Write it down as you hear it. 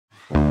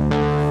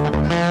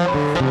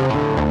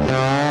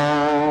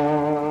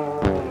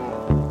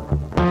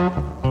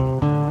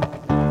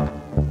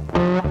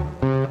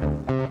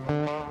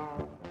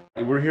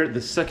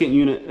the second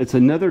unit. It's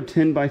another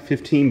 10 by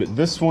 15, but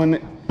this one,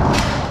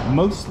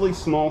 mostly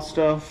small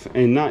stuff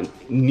and not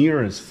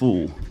near as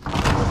full.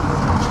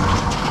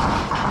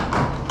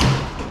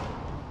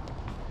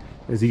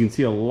 As you can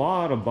see, a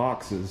lot of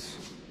boxes.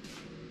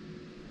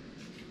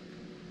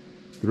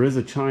 There is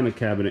a china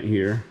cabinet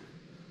here.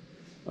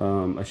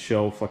 A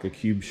shelf, like a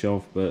cube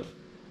shelf, but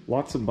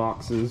lots of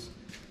boxes.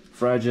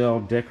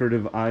 Fragile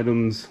decorative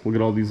items. Look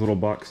at all these little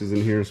boxes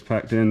in here. It's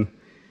packed in.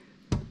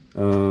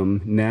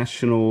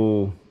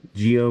 National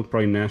Geo,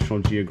 probably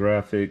National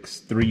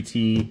Geographics,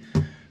 3T.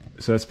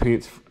 So that's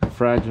pants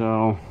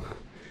fragile.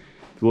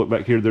 If you look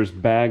back here, there's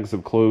bags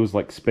of clothes,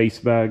 like space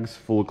bags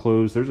full of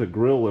clothes. There's a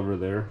grill over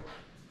there.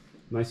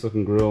 Nice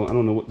looking grill. I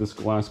don't know what this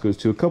glass goes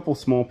to. A couple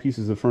small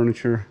pieces of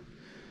furniture.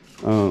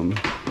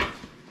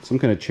 Some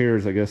kind of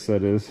chairs, I guess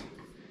that is.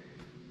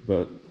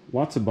 But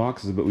lots of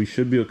boxes, but we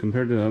should be able,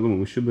 compared to the other one,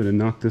 we should be able to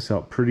knock this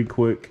out pretty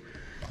quick.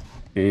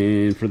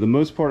 And for the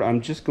most part,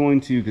 I'm just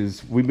going to,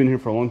 because we've been here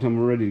for a long time,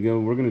 we're ready to go.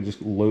 We're going to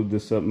just load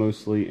this up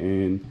mostly,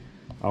 and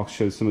I'll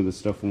show some of the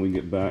stuff when we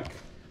get back.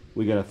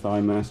 We got a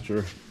Thigh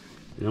Master.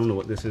 I don't know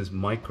what this is,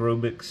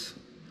 Microbics.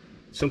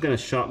 Some kind of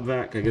shop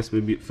vac. I guess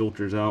maybe it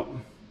filters out.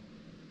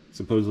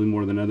 Supposedly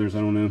more than others, I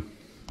don't know.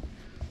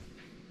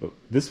 But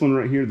this one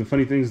right here, the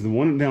funny thing is the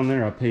one down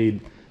there I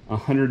paid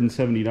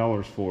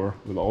 $170 for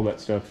with all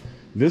that stuff.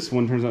 This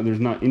one, turns out there's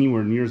not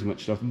anywhere near as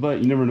much stuff, but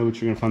you never know what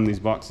you're going to find in these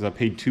boxes. I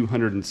paid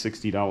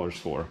 $260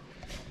 for.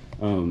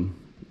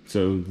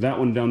 So that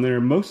one down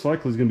there most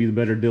likely is going to be the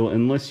better deal,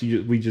 unless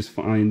we just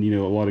find, you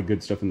know, a lot of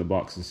good stuff in the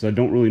boxes. So I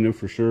don't really know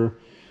for sure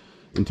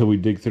until we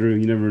dig through.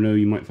 You never know,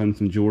 you might find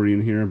some jewelry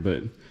in here,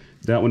 but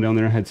that one down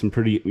there had some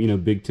pretty, you know,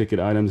 big ticket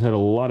items. Had a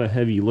lot of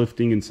heavy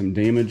lifting and some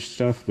damaged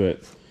stuff, but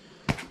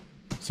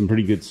some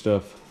pretty good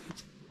stuff.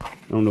 I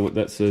don't know what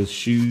that says.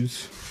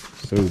 Shoes.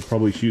 So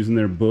probably shoes in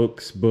there.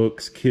 Books,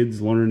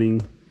 kids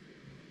learning.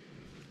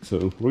 So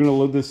we're going to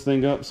load this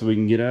thing up so we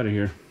can get out of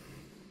here.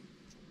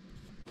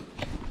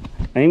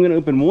 I am going to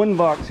open one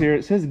box here.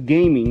 It says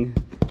gaming.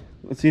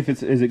 Let's see if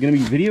is it going to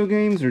be video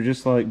games or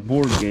just like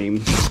board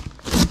games?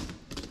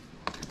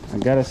 I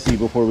got to see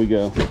before we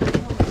go.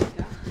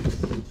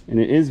 And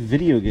it is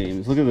video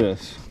games. Look at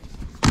this.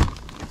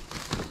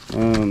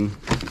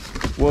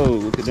 Whoa,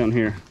 look at down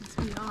here.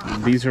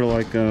 These are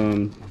like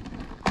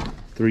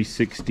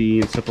 360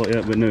 and stuff like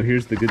that, but no,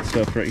 here's the good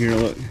stuff right here.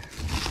 Look.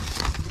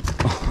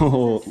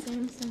 Oh,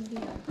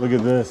 look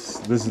at this.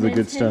 This is the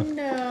good stuff.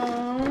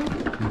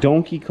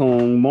 Donkey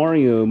Kong,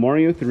 Mario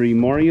 3,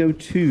 Mario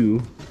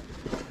 2,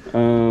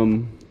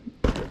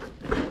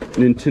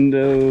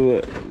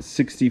 Nintendo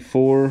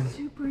 64,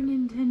 Super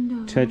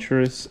Nintendo,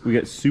 Tetris. We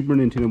got Super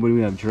Nintendo. What do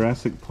we have?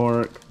 Jurassic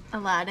Park,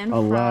 Aladdin.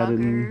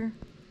 Frogger.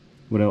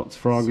 What else?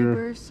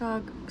 Frogger.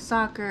 Super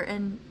Soccer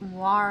and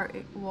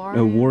Wario.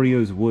 Oh,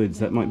 Wario's Woods.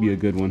 That might be a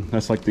good one.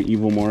 That's like the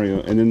evil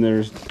Mario. And then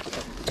there's,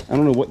 I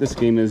don't know what this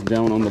game is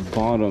down on the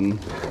bottom.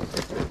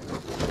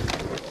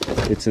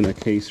 It's in a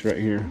case right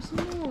here.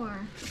 There's more.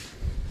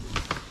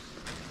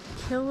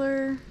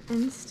 Killer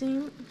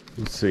Instinct.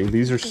 Let's see.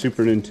 These are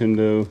Super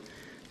Nintendo.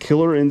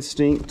 Killer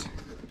Instinct,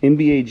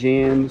 NBA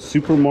Jam,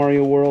 Super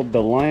Mario World,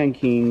 The Lion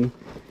King,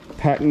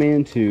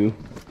 Pac-Man 2.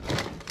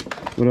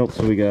 What else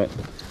do we got?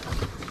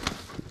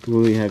 What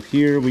do we have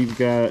here? We've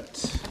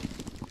got,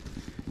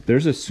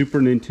 there's a Super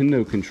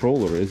Nintendo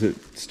controller. Is it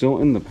still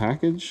in the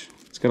package?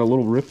 It's got a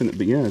little rip in it,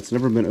 but yeah, it's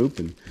never been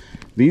opened.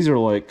 These are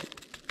like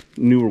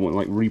newer ones,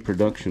 like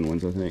reproduction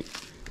ones, I think.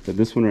 But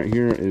this one right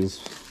here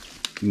is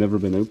never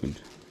been opened.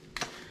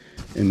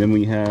 And then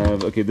we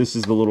have, okay, this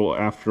is the little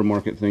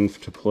aftermarket thing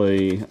to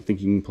play. I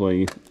think you can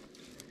play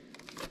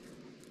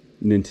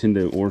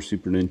Nintendo or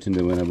Super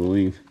Nintendo in, I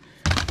believe.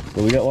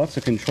 But we got lots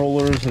of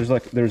controllers. There's a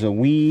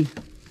Wii.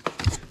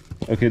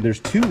 Okay, there's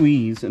two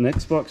Wiis, an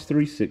Xbox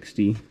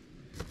 360,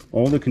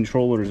 all the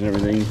controllers and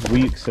everything,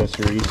 Wii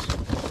accessories.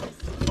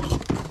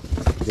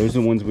 Those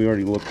are the ones we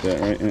already looked at,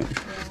 right?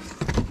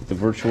 The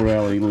virtual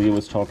reality Leah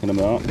was talking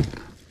about.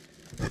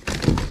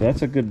 So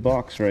that's a good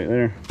box right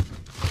there.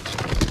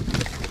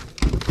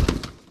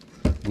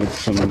 With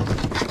some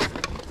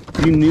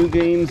few new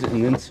games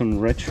and then some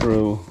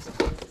retro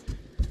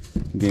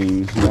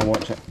games. Now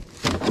watch it.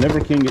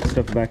 Never can get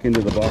stuff back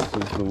into the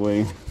boxes the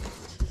way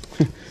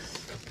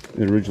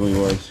it originally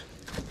was.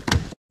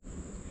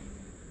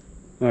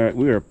 Alright,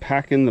 we are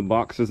packing the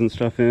boxes and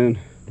stuff in.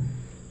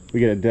 We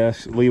got a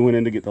desk. Lee went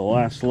in to get the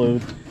last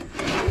load.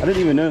 I didn't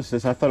even notice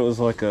this. I thought it was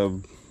like a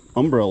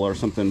umbrella or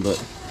something, but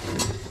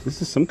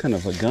this is some kind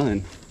of a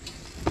gun.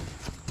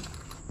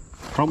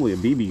 Probably a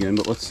BB gun,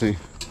 but let's see.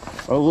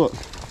 Oh look,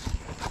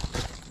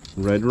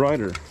 Red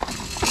Ryder.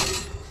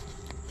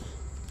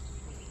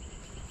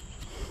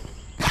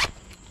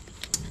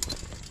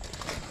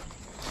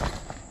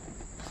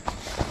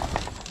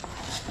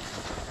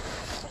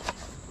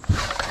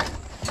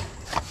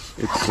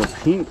 It's a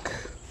pink,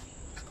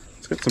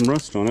 it's got some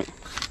rust on it.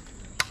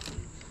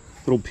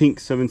 Little pink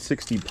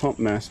 760 Pump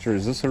Master.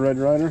 Is this a Red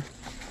Ryder?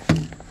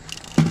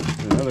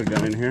 There's another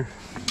guy in here.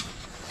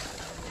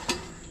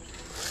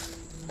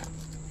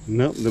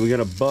 Nope, then we got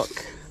a Buck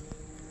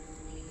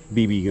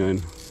BB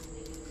gun.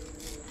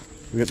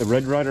 We got the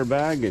Red Ryder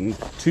bag and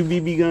 2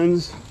 BB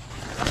guns.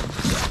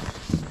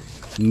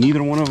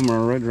 Neither one of them are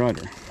a Red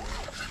Ryder.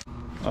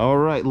 All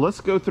right,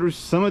 let's go through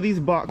some of these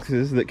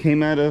boxes that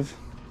came out of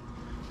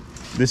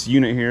this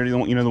unit here.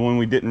 You know, the one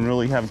we didn't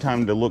really have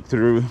time to look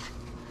through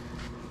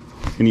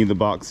any of the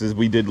boxes.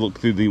 We did look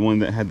through the one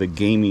that had the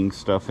gaming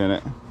stuff in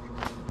it.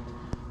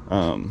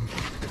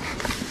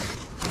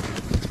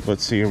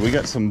 Let's see here. We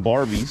got some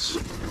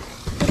Barbies.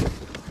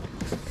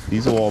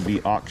 These will all be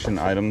auction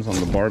items on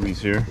the Barbies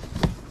here.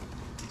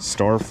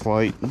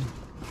 Starflight,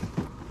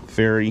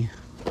 Fairy.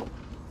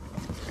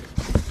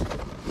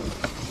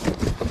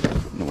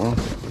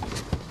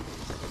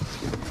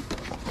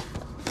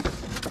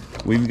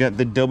 We've got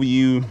the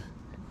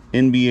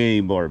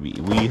WNBA Barbie.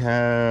 We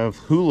have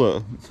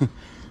Hula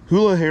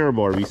Hair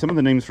Barbie. Some of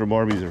the names for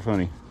Barbies are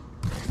funny.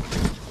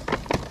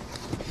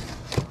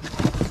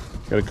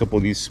 Got a couple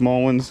of these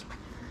small ones.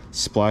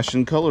 Splash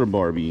and Color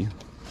Barbie.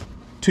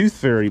 Tooth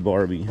Fairy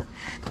Barbie.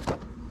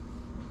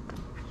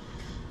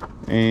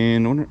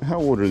 And I wonder, how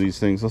old are these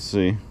things? Let's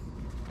see.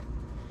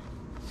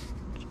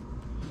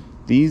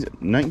 These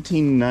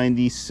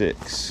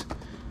 1996.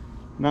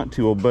 Not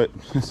too old, but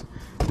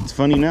it's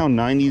funny now.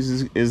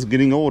 90s is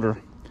getting older.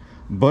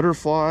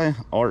 Butterfly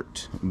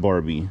Art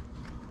Barbie.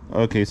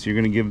 Okay, so you're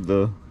gonna give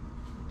the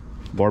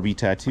Barbie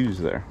tattoos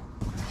there.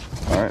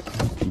 All right,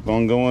 keep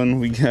on going.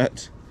 We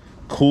got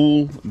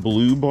Cool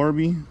Blue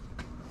Barbie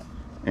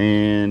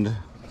and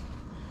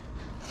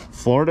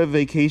Florida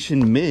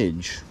Vacation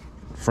Midge,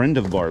 friend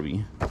of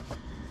Barbie.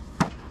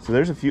 So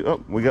there's a few.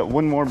 Oh, we got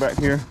one more back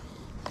here.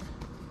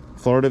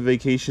 Florida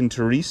Vacation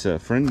Teresa,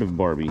 friend of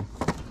Barbie.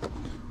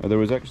 There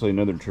was actually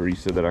another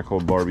Teresa that I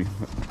called Barbie.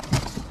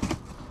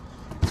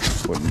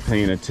 Wasn't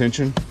paying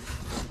attention.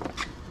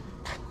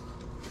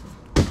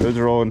 Those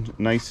are all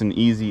nice and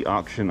easy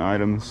auction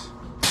items.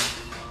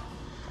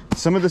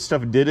 Some of the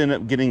stuff did end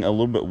up getting a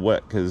little bit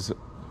wet because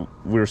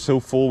we were so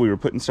full. We were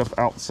putting stuff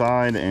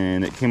outside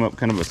and it came up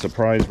kind of a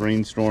surprise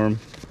rainstorm.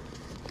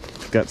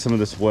 Got some of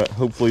this wet.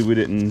 Hopefully we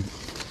didn't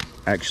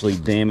actually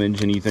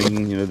damage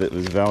anything, you know, that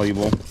was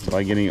valuable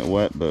by getting it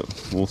wet, but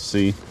we'll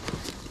see.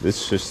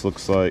 This just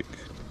looks like,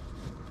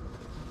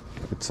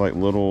 it's like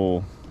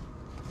little,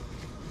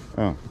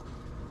 oh,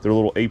 they're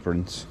little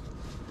aprons.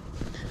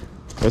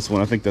 This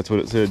one, I think that's what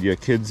it said. Yeah,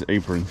 kids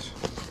aprons.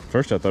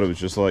 First I thought it was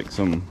just like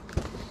some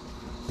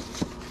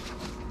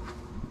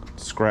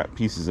scrap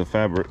pieces of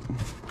fabric.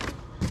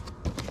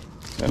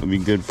 That would be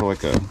good for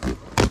like a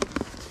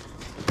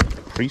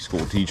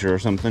preschool teacher or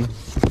something,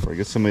 or I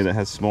guess somebody that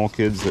has small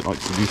kids that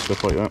likes to do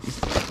stuff like that.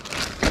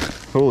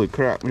 Holy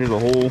crap, here's a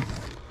whole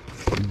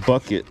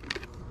bucket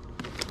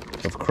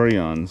of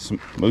crayons,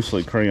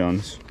 mostly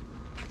crayons.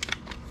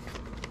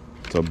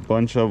 It's a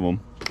bunch of them.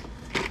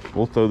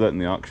 We'll throw that in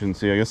the auction.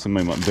 See, I guess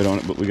somebody might bid on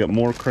it, but we got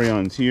more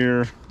crayons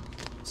here,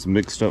 some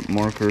mixed up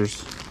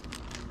markers,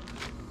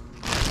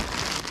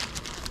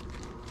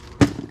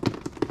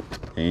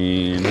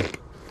 and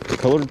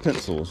colored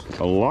pencils.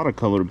 A lot of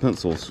colored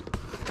pencils.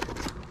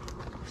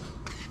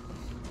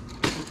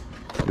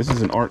 This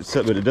is an art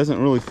set, but it doesn't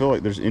really feel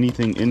like there's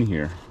anything in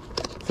here.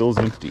 It feels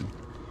empty,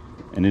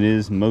 and it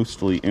is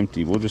mostly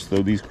empty. We'll just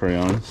throw these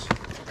crayons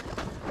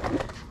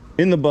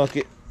in the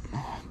bucket.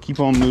 Keep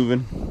on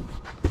moving.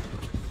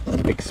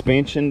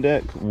 Expansion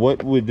deck.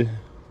 What do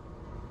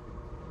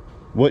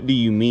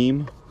you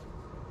meme?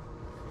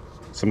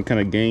 Some kind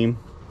of game.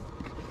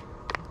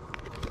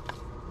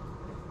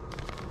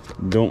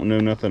 Don't know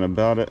nothing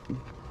about it.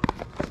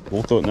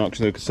 We'll throw it in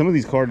auction because some of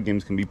these card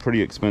games can be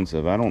pretty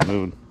expensive. I don't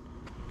know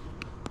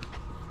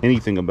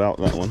anything about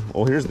that one.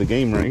 Oh, here's the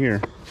game right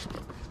here.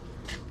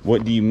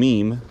 What do you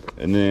meme?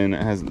 And then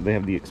they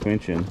have the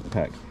expansion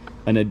pack.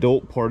 An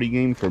adult party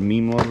game for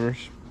meme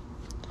lovers.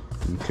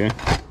 Okay.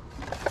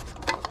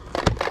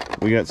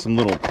 We got some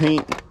little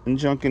paint and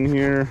junk in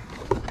here.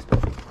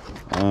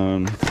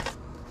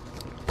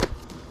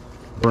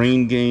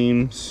 Brain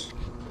games.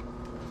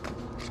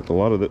 Looks like a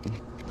lot of it.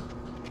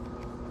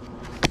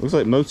 Looks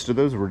like most of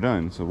those were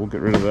done, so we'll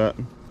get rid of that.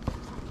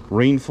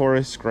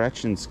 Rainforest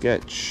Scratch and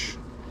Sketch.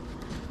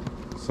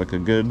 It's like a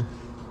good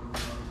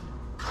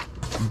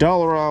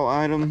dollar aisle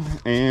item,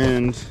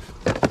 and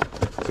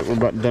so we're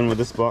about done with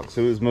this box.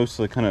 So it was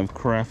mostly kind of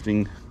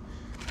crafting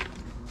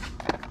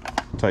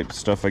type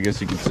stuff, I guess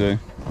you could say.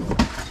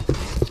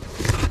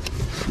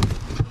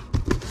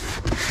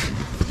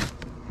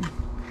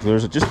 There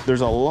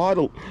was a lot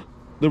of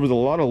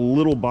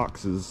little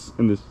boxes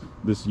in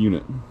this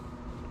unit.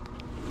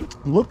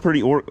 Look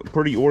pretty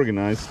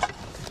organized.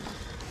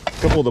 A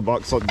couple of the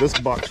boxes, like this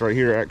box right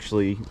here,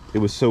 actually it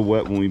was so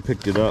wet when we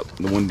picked it up.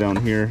 The one down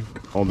here,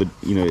 all the,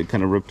 you know, it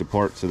kind of ripped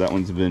apart, so that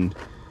one's been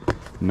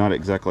not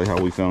exactly how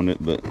we found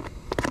it, but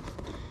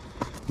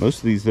most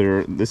of these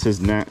this is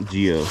Nat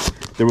Geo.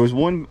 There was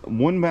one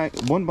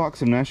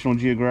box of National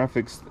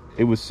Geographics.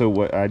 It was so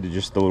wet I had to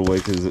just throw it away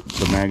because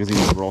the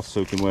magazines were all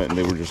soaking wet and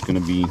they were just going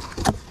to be,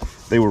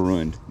 they were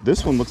ruined.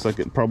 This one looks like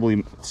it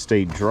probably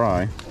stayed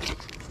dry.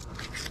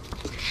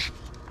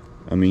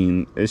 I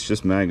mean, it's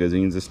just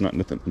magazines. It's not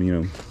nothing,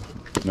 you know,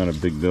 not a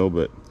big deal.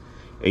 But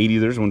 80,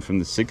 there's one from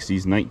the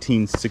 60s,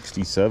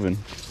 1967,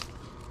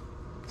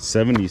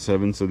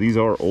 77. So these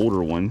are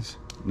older ones,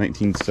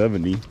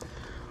 1970.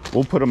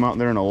 We'll put them out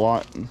there in a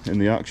lot in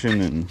the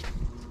auction, and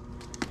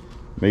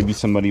maybe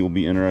somebody will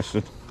be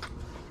interested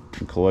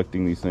in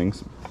collecting these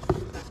things,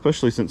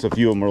 especially since a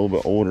few of them are a little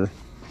bit older.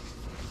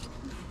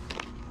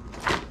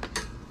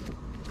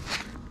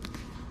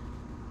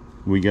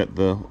 We got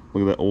the,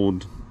 look at that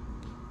old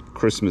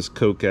Christmas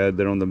Coke ad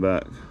there on the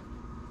back.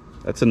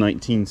 That's a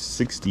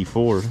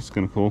 1964. That's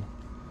kind of cool.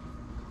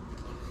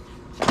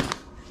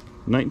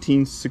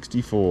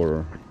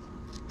 1964.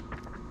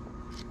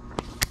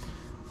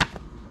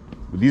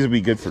 But these would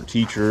be good for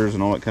teachers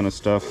and all that kind of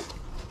stuff,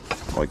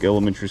 like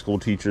elementary school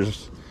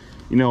teachers.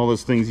 You know, all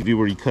those things you do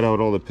where you cut out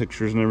all the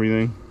pictures and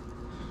everything.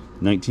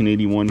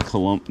 1981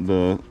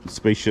 the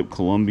spaceship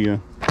Columbia.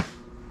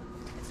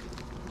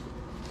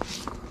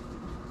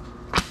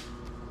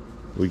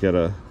 We got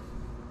a,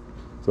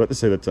 I was about to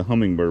say that's a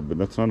hummingbird, but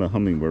that's not a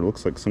hummingbird. It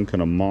looks like some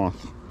kind of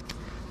moth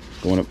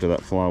going up to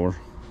that flower.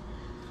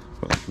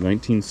 But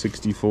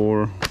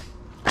 1964.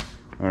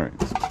 All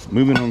right,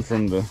 moving on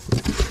from the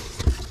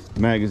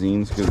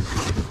magazines, because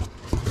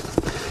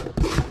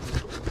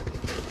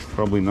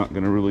probably not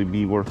going to really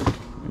be worth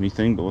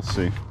anything, but let's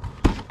see.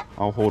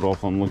 I'll hold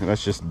off on looking.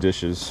 That's just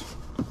dishes.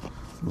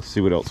 Let's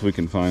see what else we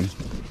can find.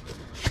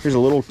 Here's a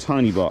little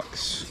tiny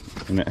box,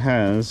 and it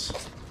has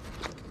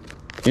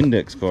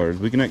index cards.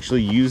 We can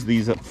actually use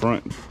these up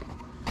front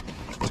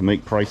to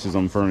make prices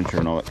on furniture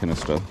and all that kind of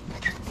stuff.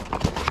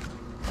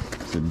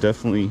 So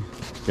definitely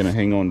gonna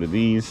hang on to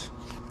these,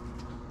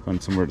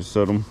 find somewhere to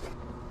set them.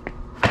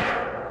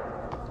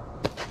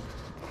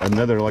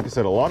 Another, like I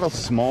said, a lot of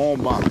small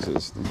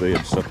boxes. They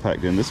have stuff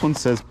packed in. This one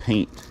says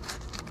paint.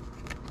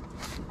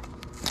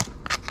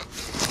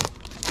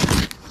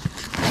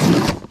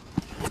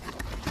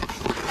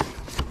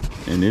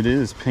 And it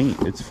is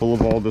paint. It's full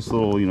of all this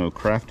little, you know,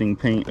 crafting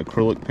paint,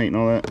 acrylic paint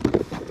and all that.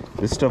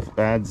 This stuff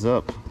adds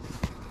up.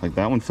 Like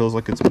that one feels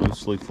like it's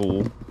mostly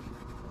full.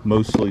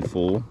 Mostly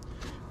full.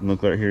 And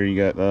look right here, you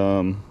got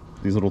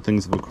these little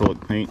things of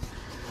acrylic paint.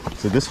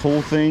 So this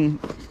whole thing,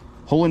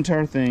 whole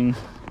entire thing,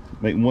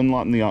 make one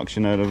lot in the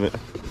auction out of it.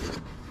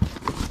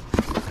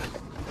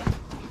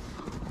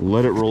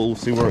 Let it roll,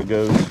 see where it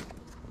goes.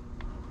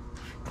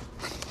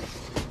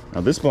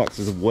 Now this box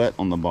is wet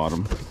on the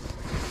bottom.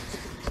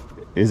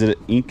 Is it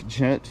an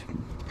inkjet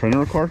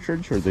printer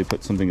cartridge, or did they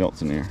put something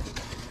else in here?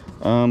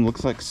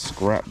 Looks like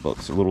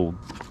scrapbooks, a little,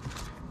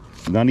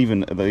 not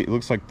even, it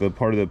looks like the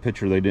part of the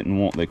picture they didn't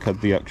want. They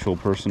cut the actual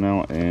person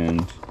out,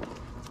 and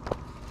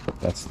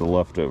that's the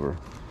leftover.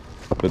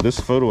 But this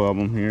photo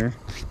album here,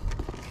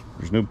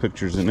 there's no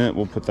pictures in it.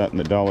 We'll put that in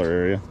the dollar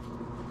area.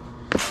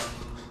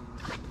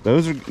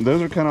 Those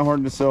are kind of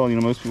hard to sell. You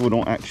know, most people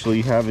don't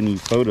actually have any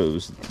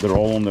photos. They're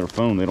all on their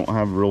phone. They don't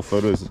have real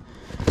photos.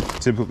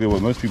 Typically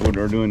what most people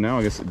are doing now,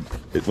 I guess,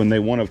 when they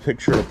want a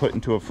picture to put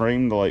into a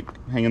frame to like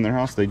hang in their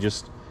house, they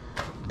just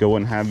go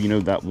and have, you know,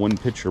 that one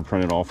picture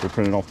printed off, or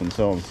print it off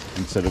themselves,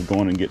 instead of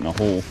going and getting a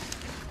whole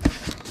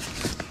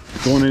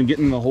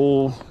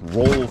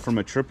roll from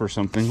a trip or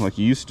something like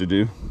you used to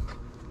do.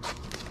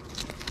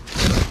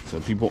 So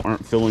people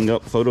aren't filling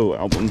up photo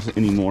albums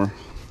anymore.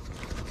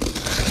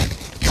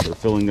 They're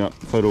filling up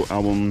photo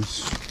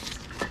albums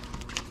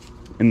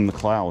in the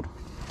cloud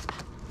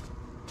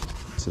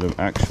instead of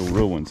actual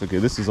real ones. Okay,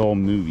 this is all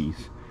movies,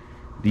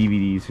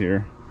 DVDs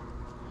here.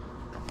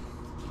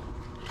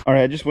 All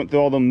right, I just went through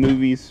all the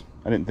movies.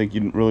 I didn't think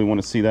you'd really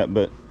want to see that,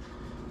 but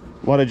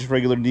a lot of just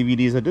regular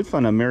DVDs. I did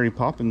find a Mary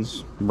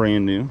Poppins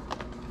brand new.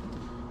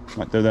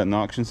 Might throw that in the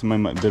auction.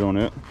 Somebody might bid on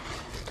it.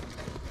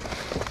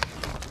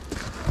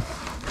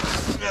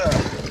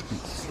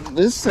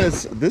 This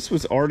says this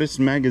was Artist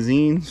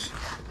Magazines.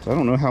 So I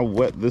don't know how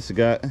wet this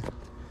got,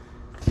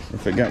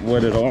 if it got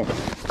wet at all.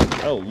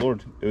 Oh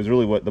Lord, it was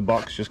really wet. The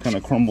box just kind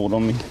of crumbled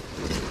on me.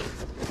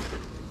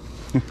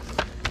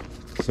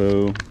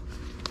 So,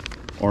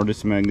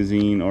 Artist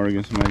Magazine,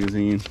 Argus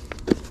Magazine.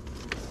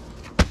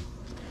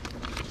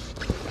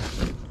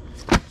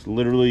 It's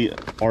literally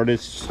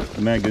Artist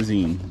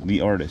Magazine,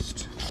 the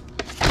artist.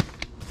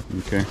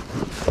 Okay,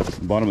 the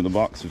bottom of the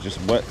box was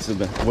just wet, so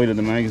the weight of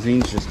the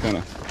magazine's just kind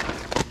of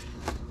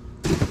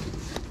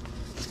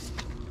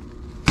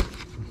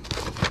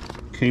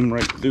came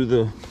right through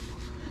the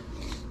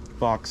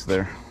box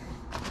there.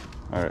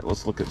 All right,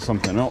 let's look at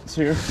something else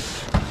here.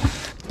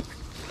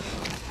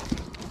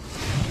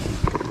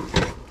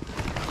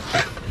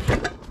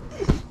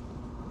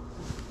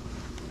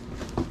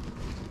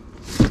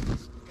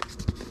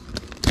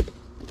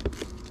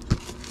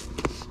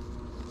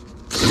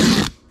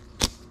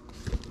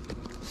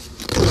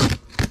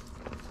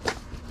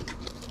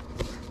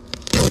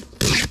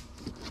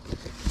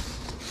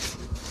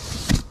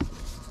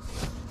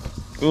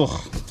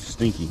 Ugh,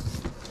 stinky.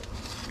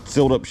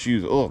 Sealed up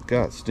shoes. Oh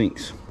God, it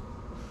stinks.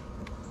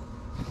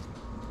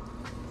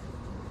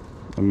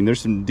 I mean,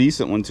 there's some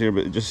decent ones here,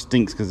 but it just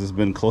stinks because it's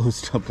been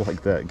closed up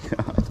like that.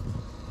 God.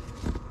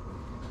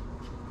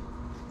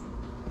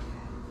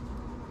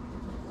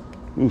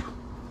 Ooh.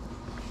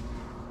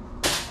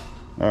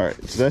 All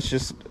right, so that's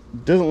just,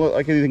 doesn't look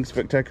like anything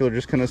spectacular,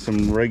 just kind of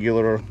some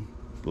regular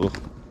old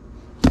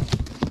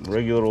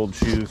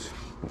shoes.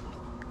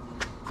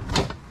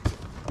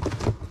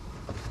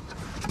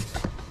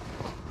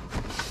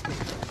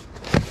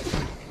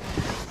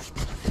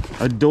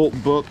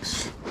 Adult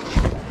books.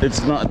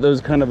 It's not those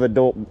kind of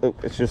adult,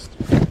 it's just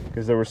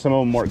because there were some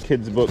of them marked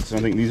kids books, and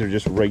I think these are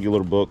just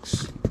regular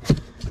books.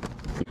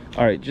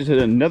 All right, just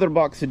another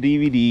box of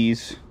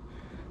DVDs.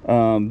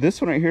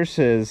 This one right here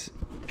says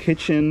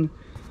kitchen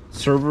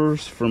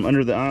servers from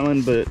under the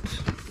island, but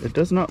it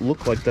does not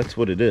look like that's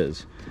what it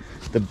is.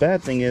 The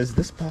bad thing is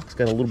this box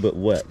got a little bit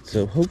wet,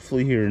 so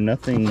hopefully here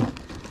nothing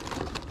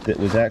that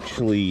was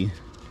actually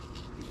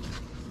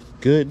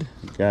good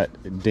got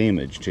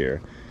damaged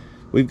here.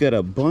 We've got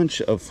a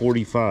bunch of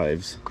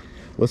 45s.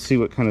 Let's see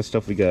what kind of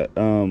stuff we got.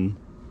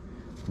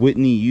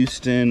 Whitney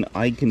Houston,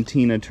 Ike and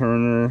Tina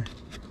Turner.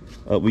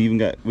 We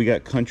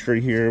got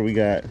country here. We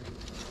got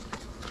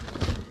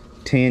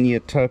Tanya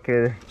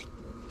Tucker,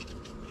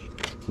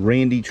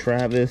 Randy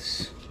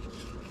Travis,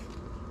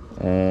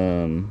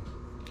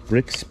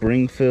 Rick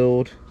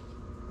Springfield,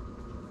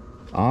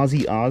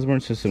 Ozzy Osbourne.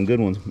 So some good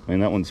ones,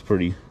 and that one's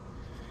pretty.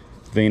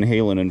 Van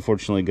Halen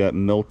unfortunately got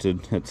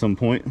melted at some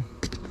point.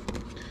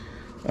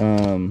 I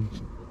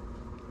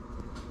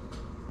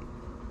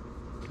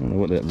don't know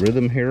what that,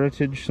 Rhythm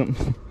Heritage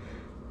something.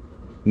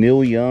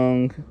 Neil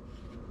Young,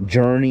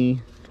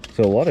 Journey.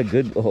 So a lot of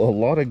good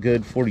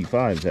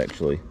 45s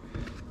actually.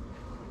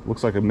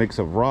 Looks like a mix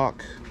of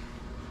rock,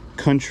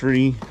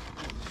 country.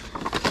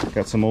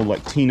 Got some old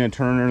like Tina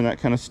Turner and that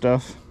kind of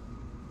stuff.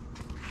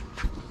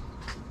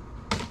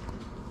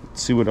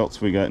 Let's see what else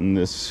we got in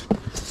this.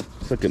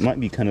 Looks like it might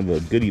be kind of a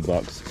goodie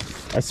box.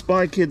 A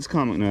Spy Kids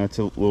comic. No, it's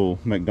a little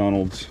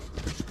McDonald's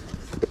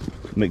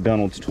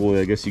toy,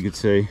 I guess you could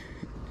say.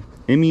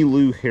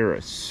 Emmylou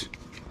Harris.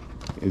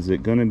 Is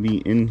it gonna be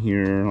in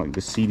here like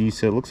the CD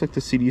set? Looks like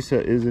the CD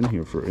set is in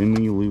here for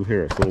Emmylou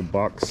Harris. Little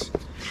box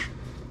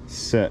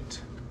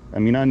set. I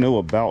mean, I know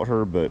about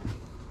her, but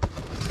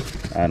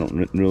I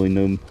don't really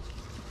know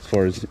as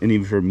far as any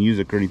of her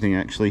music or anything.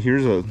 Actually,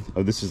 here's a,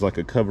 oh, this is like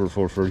a cover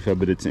for 45,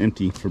 but it's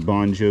empty, for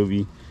Bon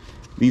Jovi.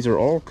 These are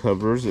all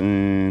covers,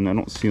 and I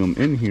don't see them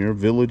in here.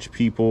 Village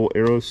People,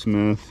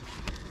 Aerosmith,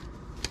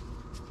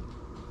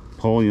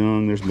 Paul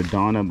Young. There's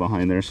Madonna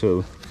behind there,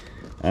 so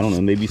I don't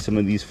know, maybe some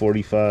of these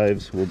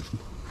 45s will,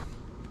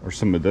 or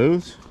some of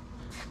those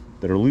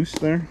that are loose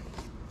there.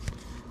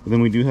 But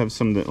then we do have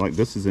some that, like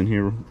this is in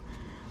here.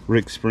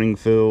 Rick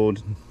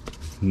Springfield,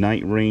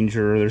 Night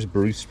Ranger. There's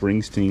Bruce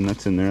Springsteen.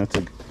 That's in there. That's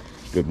a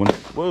good one.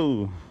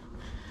 Whoa.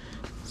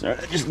 Sorry,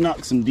 I just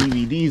knocked some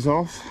DVDs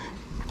off.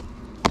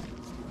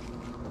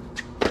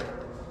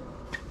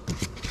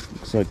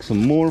 Looks like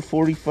some more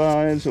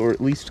 45s, or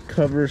at least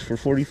covers for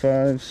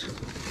 45s.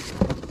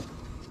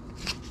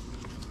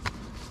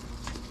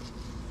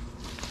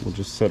 We'll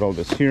just set all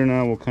this here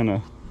now. We'll kind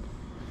of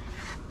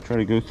try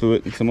to go through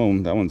it. And some of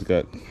them, that one's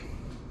got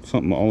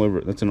something all over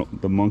it. That's in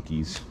the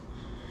Monkeys.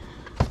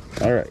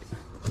 All right.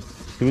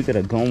 Here we got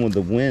a Gone with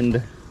the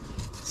Wind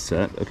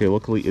set. Okay,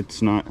 luckily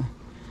it's not,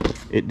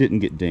 it didn't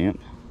get damp.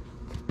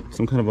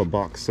 Some kind of a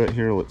box set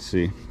here. Let's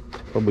see.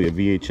 Probably a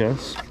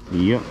VHS.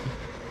 Yep.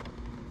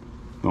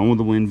 Gone with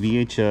the Wind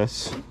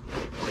VHS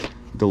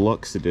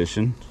Deluxe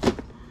Edition.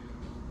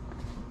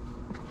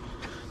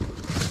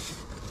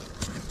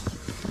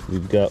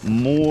 We've got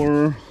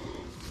more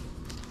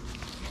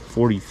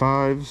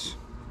 45s.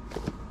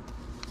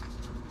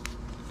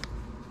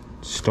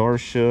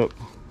 Starship.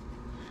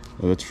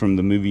 Oh, that's from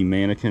the movie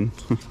Mannequin.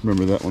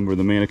 Remember that one where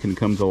the mannequin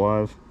comes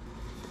alive?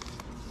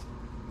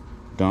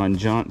 Don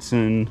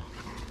Johnson,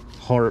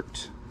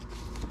 Heart.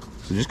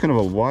 So just kind of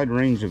a wide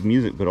range of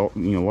music, but all,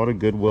 you know, a lot of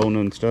good,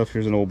 well-known stuff.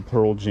 Here's an old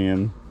Pearl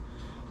Jam.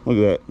 Look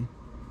at that.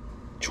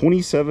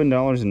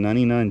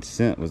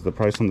 $27.99 was the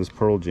price on this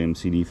Pearl Jam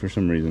CD for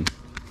some reason.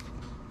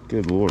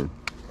 Good Lord.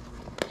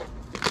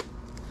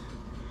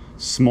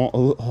 Small,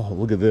 oh,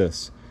 look at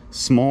this.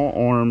 Small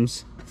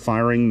Arms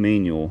Firing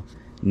Manual,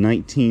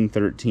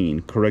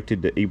 1913,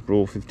 corrected to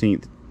April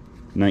 15th,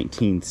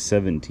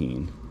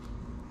 1917.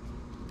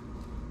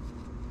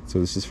 So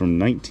this is from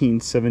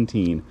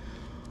 1917,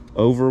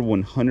 over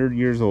 100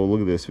 years old.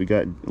 Look at this. We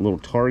got little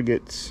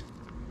targets,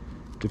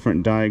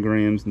 different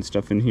diagrams and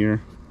stuff in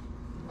here.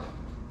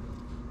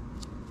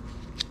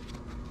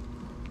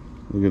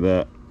 Look at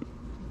that.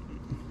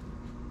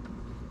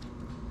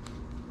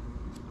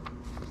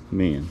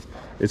 Man,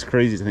 it's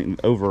crazy to think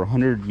over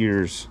 100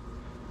 years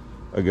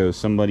ago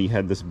somebody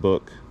had this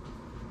book,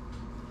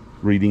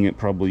 reading it,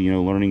 probably, you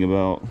know, learning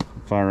about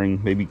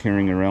firing, maybe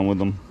carrying it around with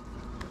them.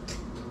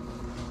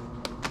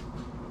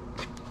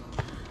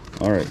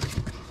 All right,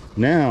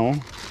 now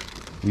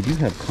we do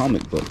have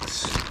comic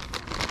books.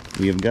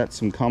 We have got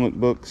some comic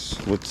books.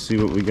 Let's see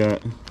what we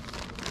got.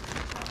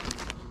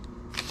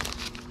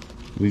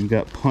 We've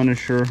got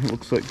Punisher, it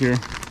looks like here.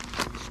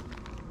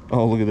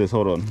 Oh, look at this.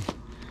 Hold on.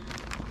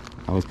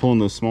 I was pulling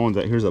those small ones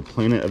out. Here's a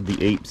Planet of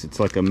the Apes. It's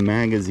like a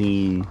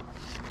magazine,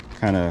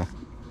 kind of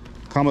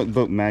comic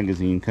book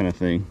magazine kind of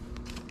thing.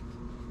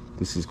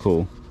 This is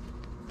cool.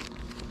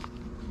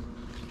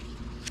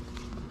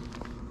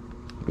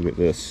 Look at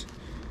this.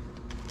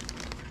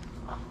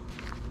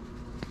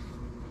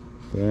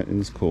 That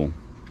is cool.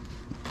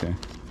 Okay.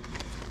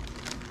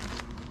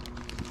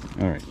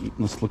 Alright,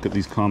 let's look at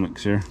these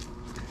comics here.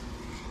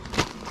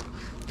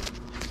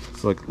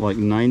 It's like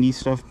 90s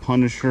stuff.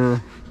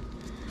 Punisher,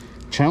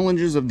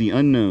 Challenges of the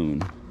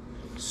Unknown,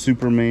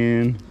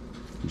 Superman,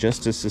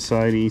 Justice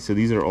Society. So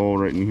these are all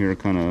right in here,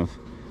 kind of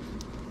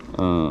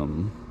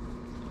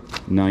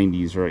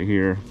 90s right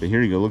here. But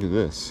here you go, look at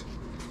this.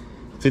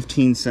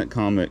 15-cent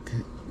comic.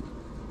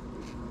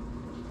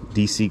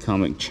 DC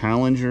comic,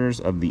 Challengers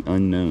of the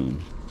Unknown.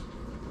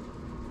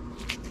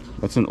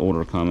 That's an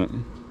older comic.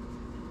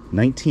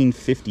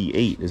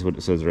 1958 is what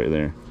it says right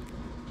there.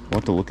 We'll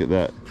have to look at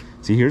that.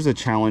 See, here's the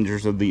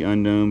Challengers of the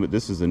Unknown, but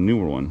this is a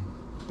newer one.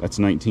 That's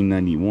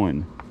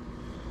 1991.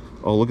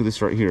 Oh, look at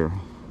this right here.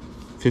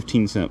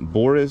 15-cent.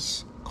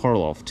 Boris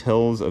Karloff,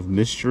 Tales of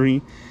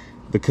Mystery.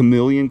 The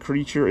chameleon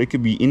creature. It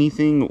could be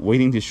anything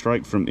waiting to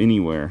strike from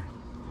anywhere.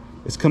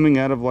 It's coming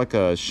out of like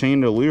a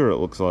chandelier, it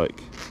looks like.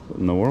 What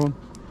in the world?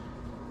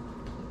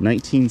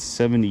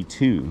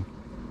 1972.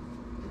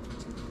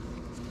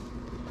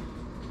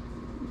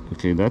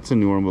 Okay, that's a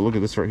new one, but look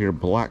at this right here.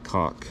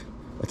 Blackhawk.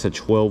 That's a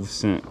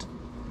 12-cent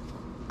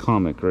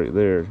comic right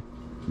there.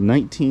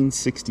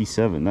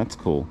 1967. That's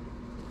cool.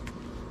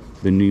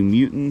 The New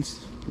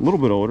Mutants. A little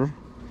bit older.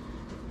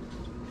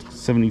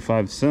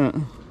 75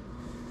 cent.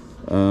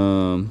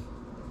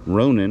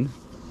 Ronin.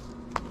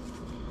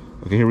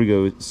 Okay, here we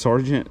go.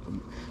 Sergeant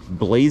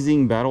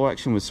Blazing Battle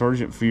Action with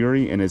Sergeant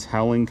Fury and his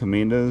Howling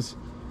Commandos.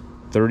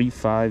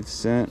 35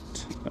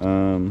 cent. I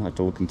have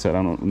to look inside.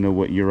 I don't know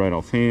what year right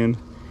offhand.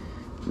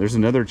 There's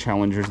another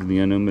Challengers of the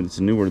Unknown, but it's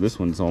newer. This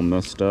one's all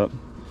messed up.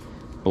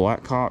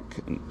 Blackhawk,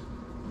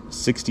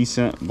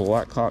 60-cent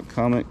Blackhawk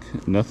comic.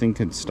 Nothing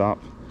Could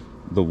Stop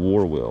the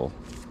War Will.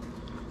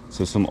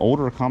 So some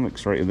older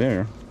comics right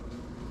there,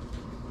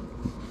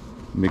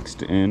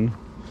 mixed in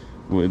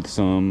with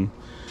some,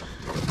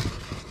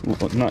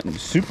 well, not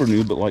super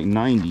new, but like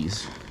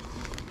 90s.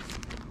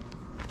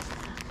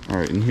 All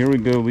right, and here we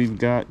go. We've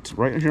got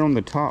right here on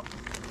the top,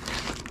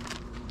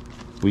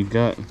 we've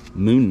got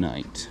Moon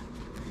Knight.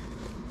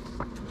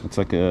 It's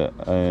like a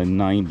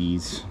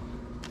 90s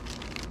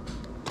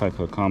type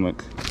of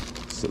comic.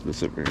 Set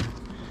this over here.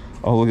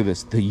 Oh, look at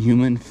this. The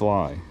Human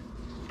Fly.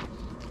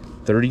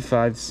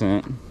 35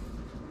 cent.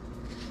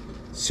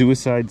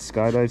 Suicide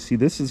Skydive. See,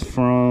 this is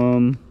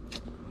from,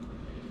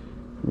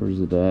 where is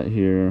it at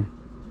here?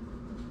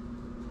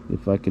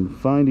 If I can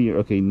find it.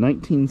 Okay,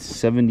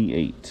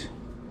 1978.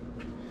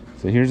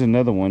 So here's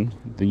another one.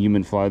 The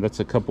Human Fly.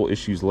 That's a couple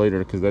issues later,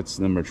 because that's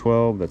number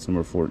 12. That's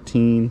number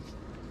 14.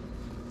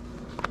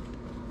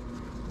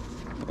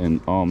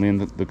 And oh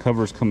man, the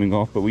cover's coming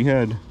off, but we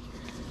had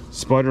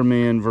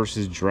Spider-Man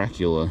versus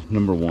Dracula,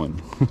 number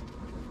 1.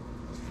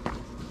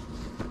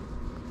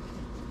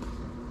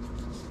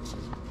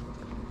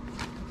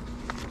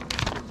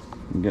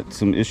 We got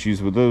some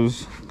issues with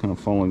those kind of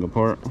falling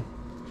apart.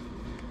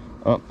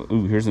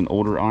 Ooh, here's an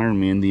older Iron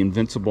Man, the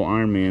Invincible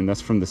Iron Man. That's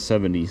from the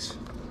 70s.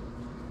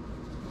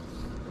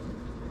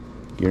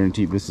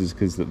 Guaranteed this is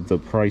because the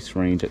price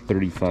range at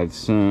 35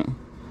 cent.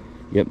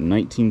 Yep,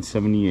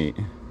 1978.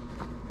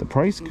 The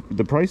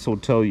price will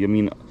tell you. I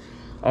mean,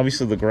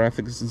 obviously the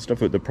graphics and stuff,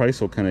 but the price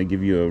will kind of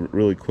give you a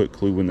really quick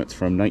clue when that's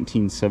from.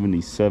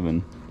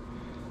 1977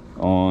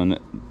 on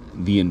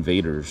The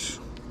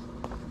Invaders.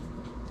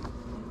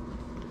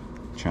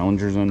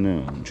 Challengers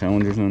Unknown.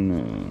 Challengers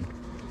Unknown.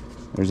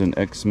 There's an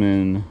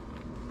X-Men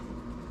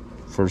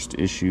first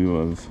issue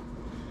of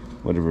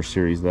whatever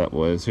series that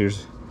was.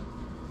 Here's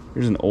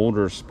an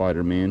older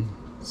Spider-Man,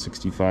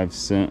 65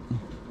 cent.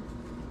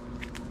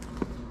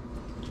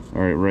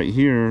 All right, right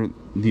here,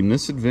 The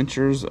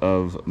Misadventures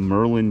of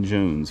Merlin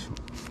Jones,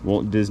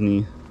 Walt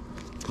Disney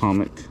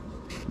comic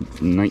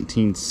from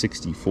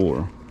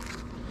 1964.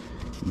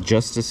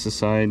 Justice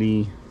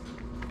Society,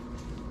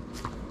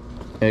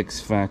 X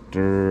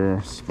Factor,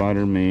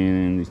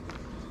 Spider-Man,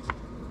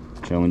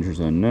 Challengers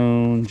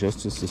Unknown,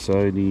 Justice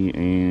Society,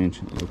 and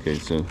okay,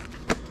 so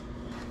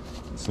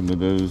some of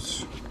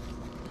those.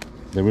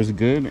 There was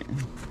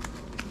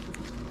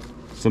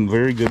some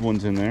very good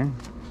ones in there.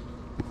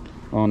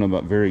 I don't know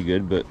about very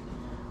good, but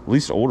at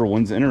least older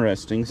ones.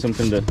 Interesting.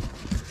 Something to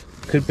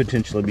could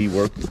potentially be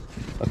worth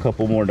a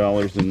couple more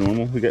dollars than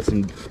normal. We got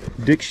some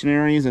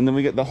dictionaries, and then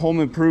we got the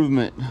home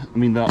improvement. I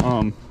mean the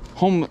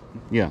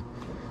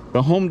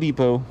the Home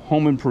Depot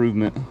Home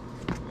Improvement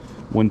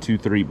 1, 2,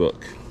 3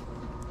 book.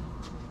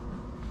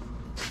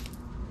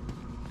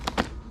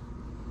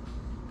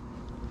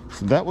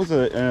 So that was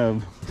a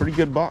pretty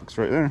good box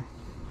right there.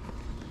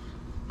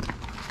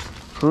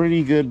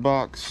 Pretty good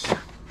box.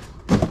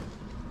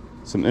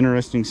 Some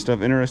interesting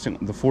stuff. Interesting,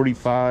 the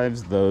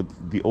 45s,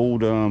 the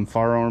old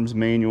firearms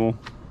manual,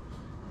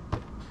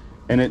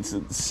 and it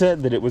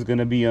said that it was going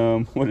to be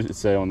what did it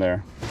say on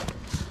there?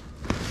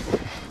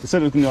 It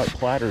said it was going to be like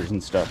platters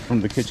and stuff from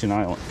the kitchen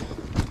island.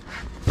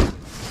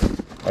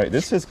 All All right,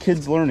 this says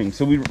kids learning.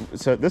 So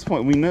at this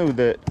point we know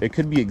that it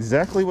could be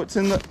exactly what's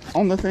on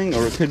the thing,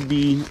 or it could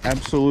be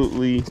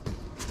absolutely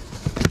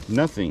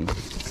nothing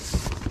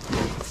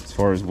as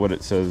far as what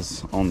it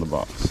says on the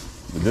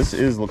box. But this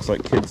looks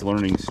like kids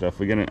learning stuff.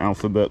 We got an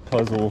alphabet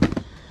puzzle,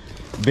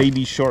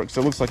 baby sharks.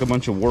 It looks like a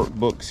bunch of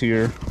workbooks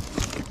here.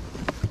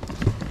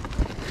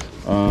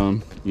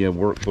 Yeah,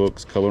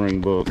 workbooks,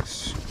 coloring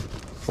books,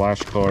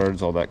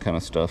 flashcards, all that kind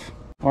of stuff.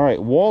 All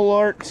right, wall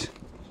art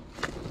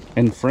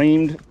and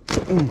framed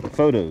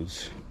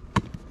photos.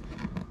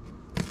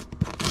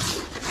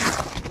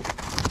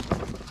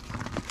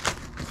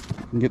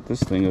 Get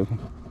this thing open.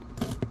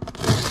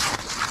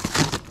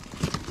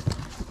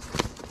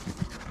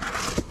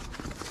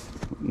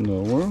 In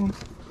the world?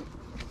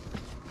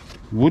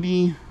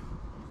 Woody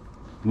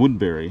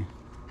Woodbury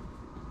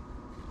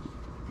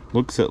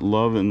looks at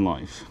love and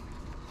life.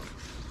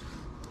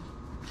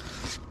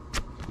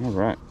 All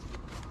right,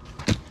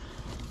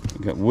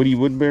 we got Woody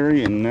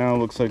Woodbury, and now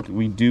looks like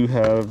we do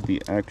have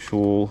the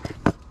actual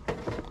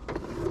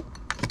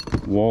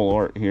wall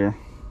art here.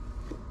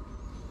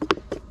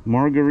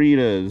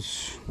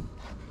 Margaritas,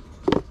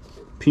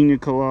 pina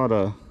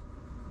colada,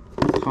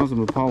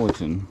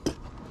 cosmopolitan.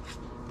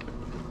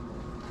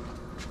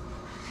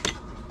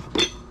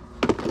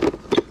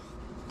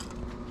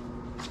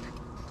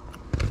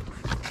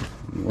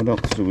 What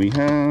else do we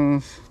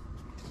have?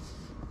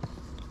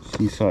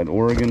 Seaside,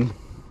 Oregon.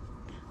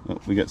 Oh,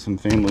 we got some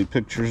family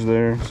pictures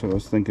there, so I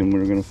was thinking we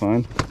were going to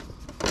find.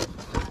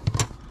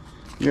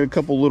 We got a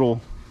couple little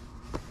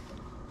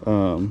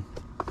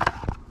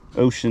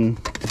ocean,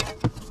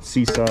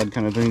 seaside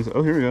kind of things.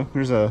 Oh, here we go.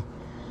 There's a,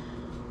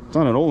 it's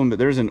not an old one, but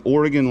there's an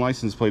Oregon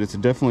license plate. It's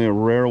definitely a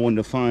rare one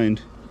to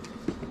find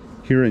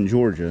here in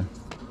Georgia,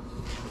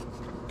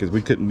 because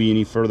we couldn't be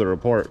any further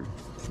apart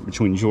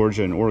between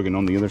Georgia and Oregon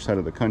on the other side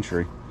of the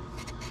country.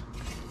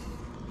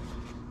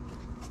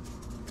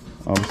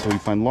 So we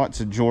find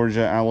lots of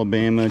Georgia,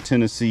 Alabama,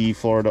 Tennessee,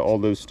 Florida. All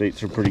those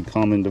states are pretty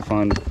common to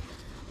find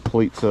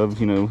plates of,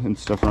 you know, and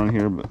stuff around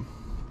here, but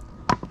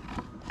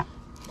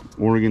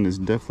Oregon is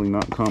definitely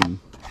not common.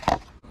 All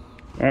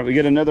right, we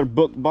get another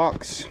book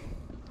box.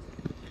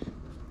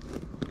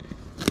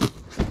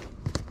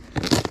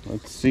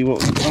 Let's see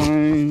what we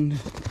find.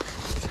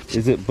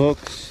 Is it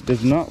books?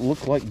 Does not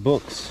look like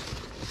books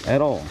at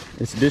all.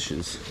 It's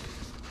dishes.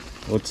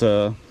 What's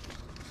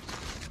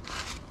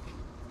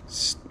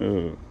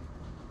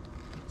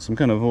some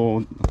kind of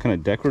old, kind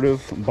of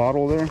decorative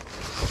bottle there.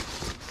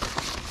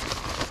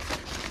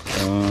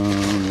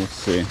 Let's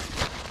see.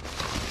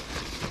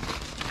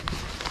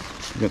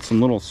 We got some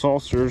little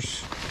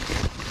saucers.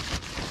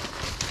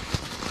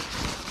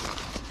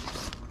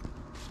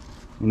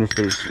 Wonder if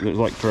there's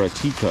like for a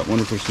teacup.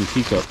 Wonder if there's some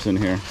teacups in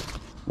here.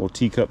 Little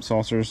teacup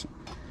saucers.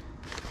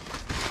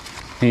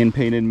 Hand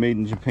painted, made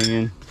in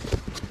Japan.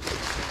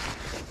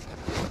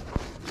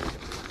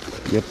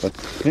 Yep, I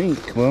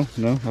think, well,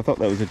 no, I thought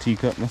that was a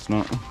teacup. That's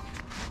not.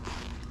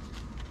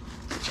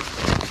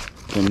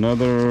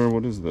 Another,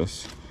 what is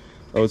this?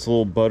 Oh, it's a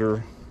little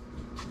butter,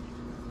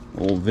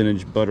 old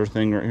vintage butter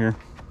thing right here.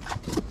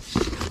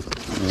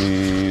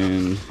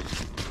 And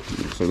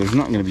so there's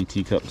not going to be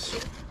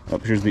teacups.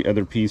 Up here's the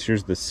other piece.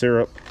 Here's the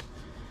syrup.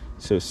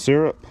 So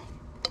syrup,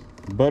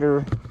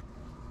 butter,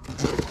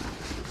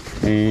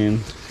 and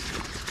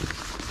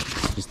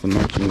just the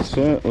matching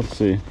set. Let's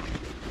see.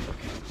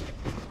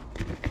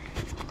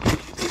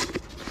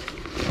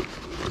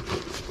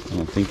 I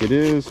don't think it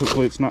is.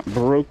 Hopefully it's not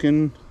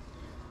broken.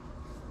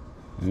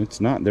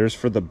 It's not. There's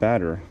for the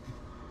batter.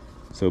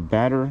 So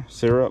batter,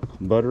 syrup,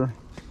 butter.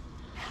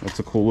 That's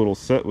a cool little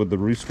set with the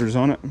roosters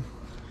on it.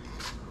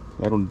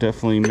 That'll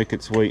definitely make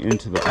its way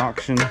into the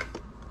auction.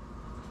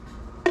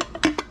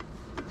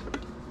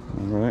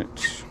 All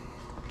right.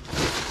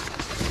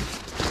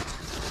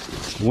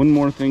 One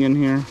more thing in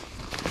here.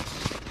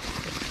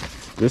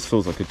 This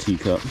feels like a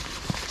teacup.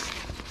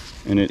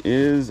 And it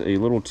is a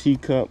little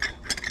teacup.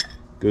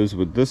 Goes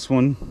with this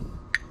one.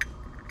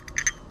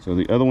 So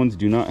the other ones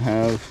do not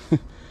have,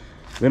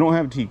 they don't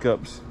have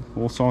teacups.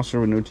 Little saucer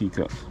with no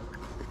teacups.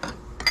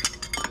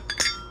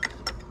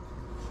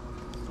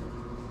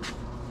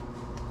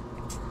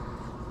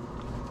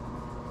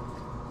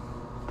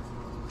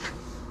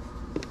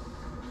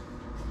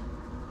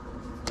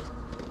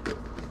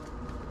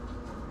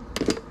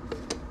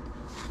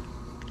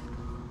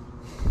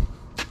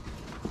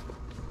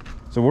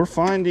 So we're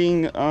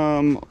finding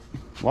a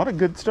lot of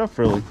good stuff,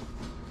 really.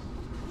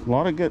 A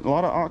lot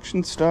of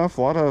auction stuff,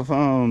 a lot of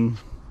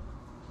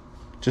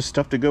just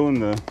stuff to go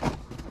in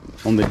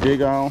on the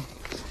dig aisle.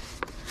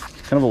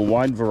 Kind of a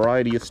wide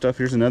variety of stuff.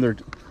 Here's another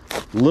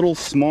little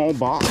small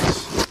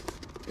box.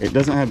 It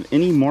doesn't have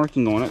any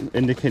marking on it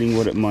indicating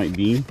what it might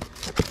be,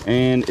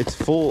 and it's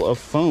full of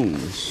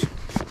phones.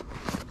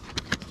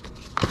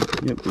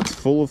 Yep, it's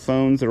full of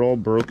phones. They're all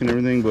broken and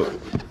everything, but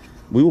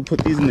we will put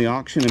these in the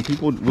auction and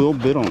people will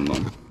bid on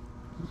them.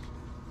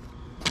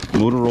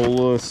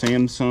 Motorola,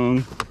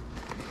 Samsung.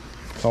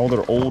 It's all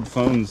their old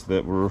phones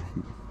that were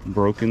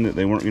broken that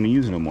they weren't going to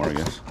use no more, I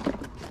guess.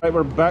 Right,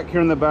 we're back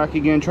here in the back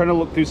again, trying to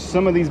look through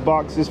some of these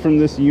boxes from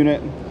this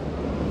unit.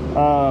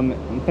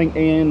 I think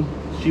Ann,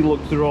 she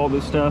looked through all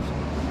this stuff.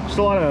 Just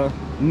a lot of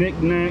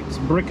knickknacks,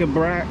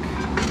 bric-a-brac.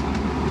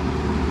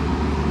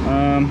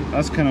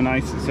 That's kind of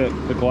nice,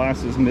 except the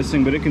glass is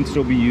missing, but it can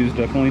still be used,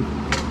 definitely.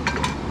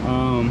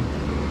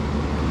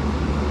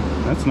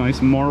 That's nice,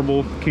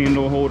 marble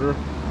candle holder.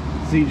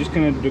 See, just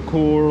kind of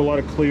decor, a lot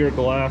of clear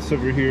glass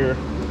over here.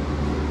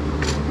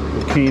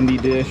 The candy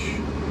dish.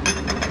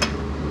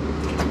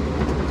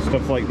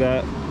 Stuff like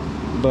that.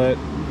 But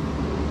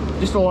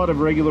just a lot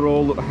of regular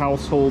old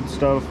household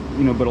stuff,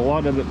 you know, but a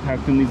lot of it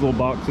packed in these little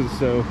boxes.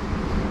 So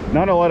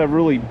not a lot of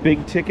really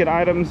big ticket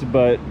items,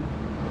 but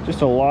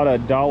just a lot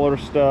of dollar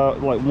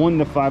stuff, like $1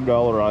 to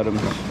 $5 items,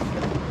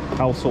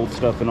 household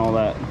stuff and all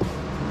that.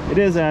 It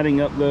is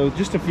adding up though.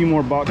 Just a few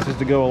more boxes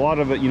to go. A lot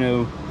of it, you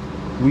know,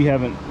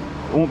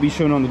 won't be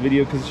shown on the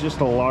video because it's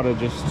just a lot of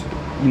just,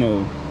 you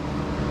know,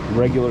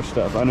 regular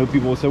stuff. I know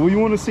people will say, well, you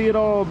want to see it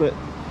all, but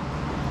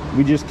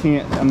we just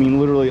can't. I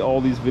mean, literally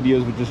all these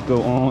videos would just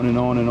go on and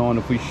on and on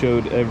if we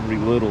showed every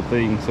little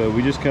thing. So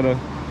we just gotta,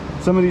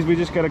 some of these we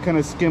just gotta kind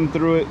of skim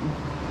through it,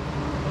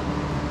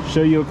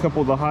 show you a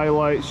couple of the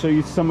highlights, show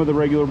you some of the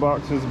regular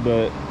boxes,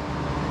 but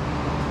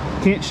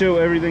can't show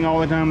everything all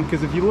the time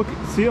because if you look,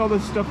 see all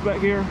this stuff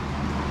back here?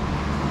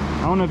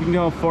 I don't know if you can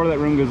know how far that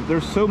room goes.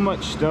 There's so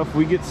much stuff.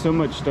 We get so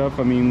much stuff.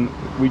 I mean,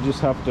 we just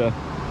have to,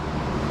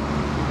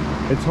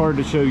 it's hard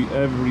to show you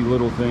every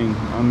little thing.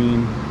 I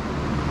mean,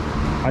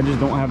 I just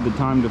don't have the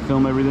time to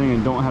film everything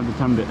and don't have the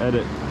time to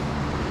edit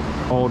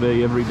all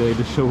day, every day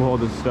to show all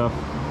this stuff.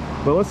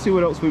 But let's see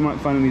what else we might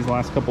find in these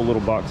last couple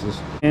little boxes.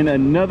 And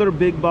another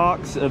big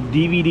box of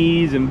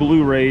DVDs and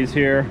Blu-rays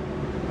here.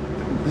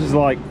 This is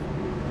like,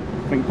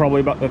 I think probably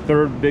about the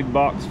third big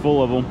box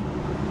full of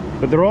them.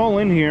 But they're all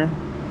in here.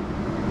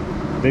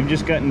 They've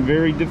just gotten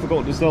very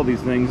difficult to sell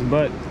these things,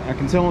 but I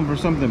can sell them for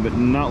something, but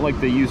not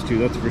like they used to,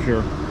 that's for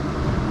sure.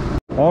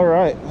 All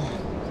right,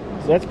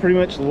 so that's pretty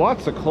much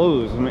lots of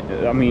clothes.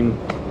 I mean,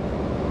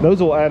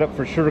 those will add up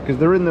for sure because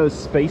they're in those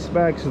space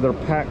bags, so they're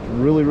packed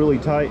really, really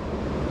tight.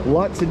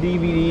 Lots of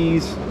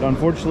DVDs.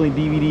 Unfortunately,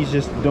 DVDs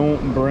just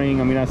don't bring,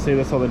 I mean, I say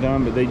this all the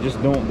time, but they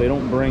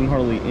don't bring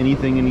hardly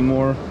anything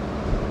anymore.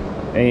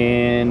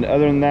 And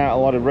other than that, a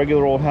lot of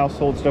regular old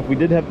household stuff. We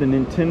did have the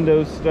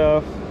Nintendo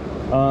stuff.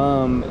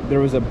 There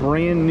was a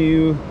brand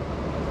new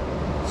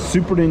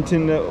Super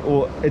Nintendo,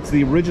 well, it's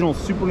the original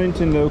Super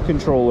Nintendo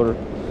controller.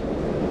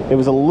 It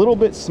was a little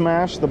bit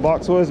smashed, the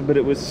box was, but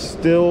it was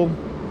still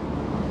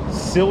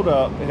sealed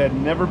up. It had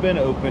never been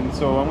opened,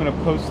 so I'm going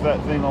to post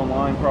that thing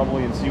online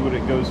probably and see what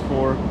it goes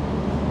for.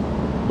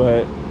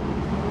 But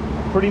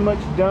pretty much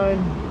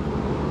done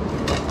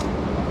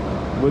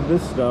with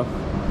this stuff.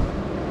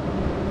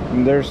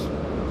 And there's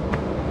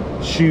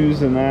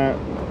shoes and that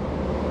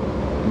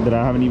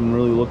I haven't even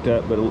really looked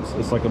at, but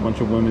it's like a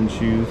bunch of women's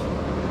shoes.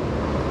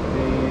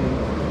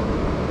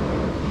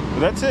 But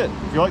that's it.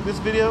 If you like this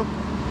video,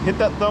 hit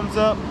that thumbs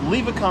up,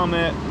 leave a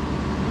comment.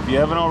 If you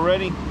haven't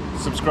already,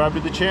 subscribe to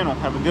the channel.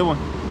 Have a good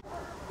one.